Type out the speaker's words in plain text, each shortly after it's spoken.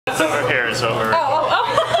over here is what we're.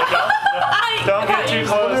 Don't get too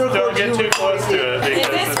close. Don't get too close to it. Is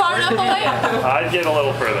this far enough away? I'd get a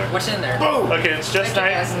little further. What's in there? Okay, it's just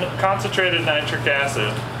concentrated nitric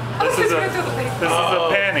acid. This is a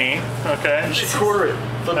penny. Okay. You should quarter it.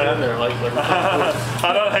 Flip it in there like.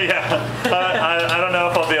 I don't know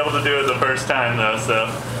if I'll be able to do it the first time though. So,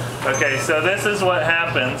 okay. So this is what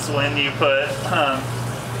happens when you put a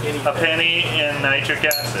penny in nitric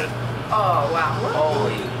acid. Oh wow.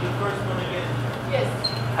 Holy. Yes.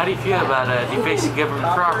 How do you feel about defacing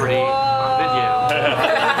government property on video?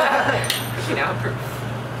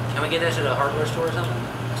 Can we get this at a hardware store or something?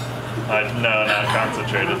 No, not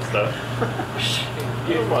concentrated stuff.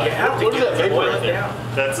 What is that vapor right there?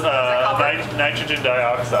 That's nitrogen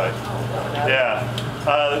dioxide. Yeah.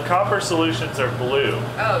 Copper solutions are blue.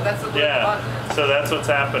 Oh, that's the blue button. So that's what's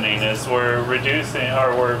happening is we're reducing,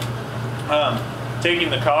 or we're taking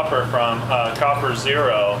the copper from copper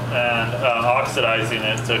 0 and oxidizing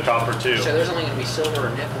it to copper 2. So there's only going to be silver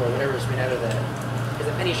or nickel or whatever is made out of that. Because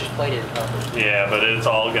the penny's just plated in copper. Yeah, but it's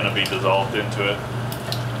all going to be dissolved into it.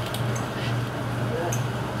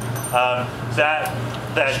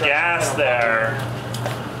 That gas there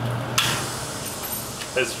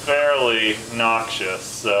is fairly noxious,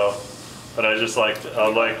 so. But I just like to.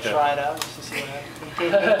 Try it out just to see what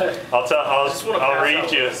happens. I'll read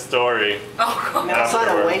you a story. Oh god. I'll sign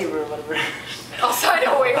a waiver or whatever. I'll sign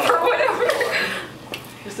a waiver or whatever.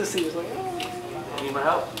 Just to see. It's like, Need my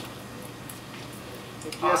help?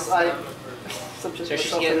 yes, I subject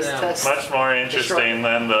myself to this test. Much more interesting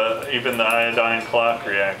than even the iodine clock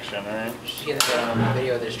reaction, right? She's getting the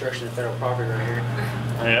video of the destruction of federal property right here.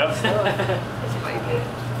 Yep. That's like it.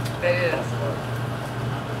 That is.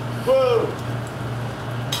 Whoa!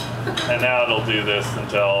 And now it'll do this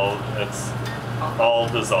until it's all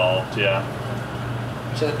dissolved, yeah.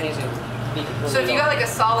 So the penny's going to be completely So if you got like a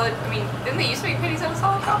solid, I mean, didn't they used to make pennies out of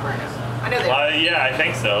solid copper? I know they. Yeah, I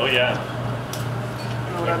think so, yeah.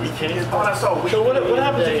 So what happens if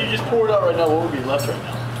you just pour it out right now? What would be left right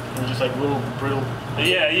now? Just like little brittle.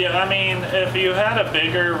 Yeah, I mean, if you had a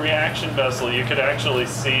bigger reaction vessel, you could actually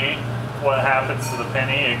see what happens to the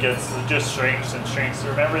penny. It just shrinks and shrinks.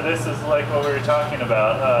 Remember, this is like what we were talking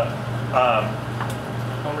about.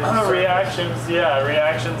 Reactions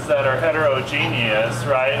that are heterogeneous,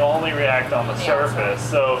 right, only react on the surface.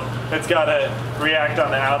 So it's got to react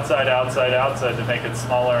on the outside to make it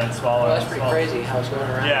smaller and smaller. Well, that's pretty crazy how it's going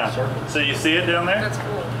around in a circle. So you see it down there? That's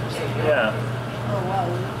cool. Yeah. Oh wow.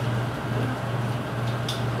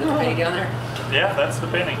 Is the penny down there? Yeah, that's the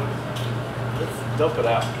penny. Let's dump it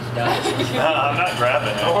out. I'm not grabbing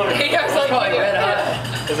it. I was like, Probably red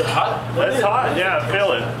hot. Is it hot? It's hot, yeah,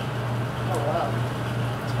 feel it. Oh wow.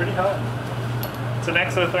 It's pretty hot. It's an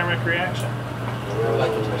exothermic reaction.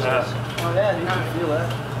 Oh yeah, you can feel that.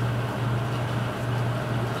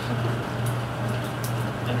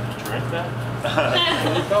 And drink that?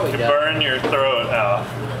 You burn your throat out.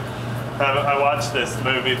 I watched this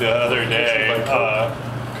movie the other day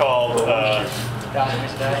called Let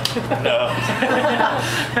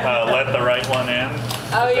the Right One In.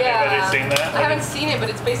 Oh yeah. Anybody seen that? I haven't seen it, but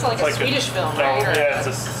it's based on like a Swedish film, right? Or Yeah, it's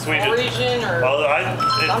a Swedish. Norwegian or. Well,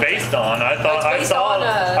 it's based on. I saw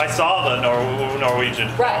the Norwegian.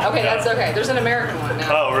 Right. Okay, Yeah. that's okay. There's an American one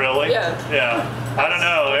now. Oh really? Yeah. Yeah. I don't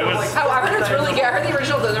know. It was. Oh, I heard it's really good. I heard the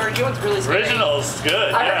original one's really scary. Original's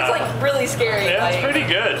good. I heard Yeah. it's like really scary. Yeah, like, it's pretty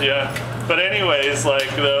good. Yeah. But anyways,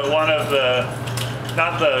 like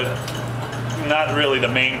not really the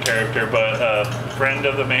main character, but a friend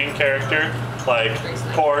of the main character, like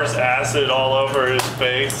pours acid all over his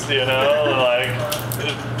face, you know, like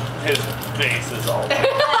his face is all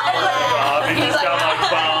off. He's just got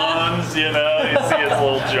like bones, you know, you see his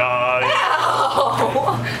little jaw.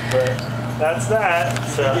 But that's that.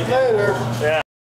 So, Later. yeah.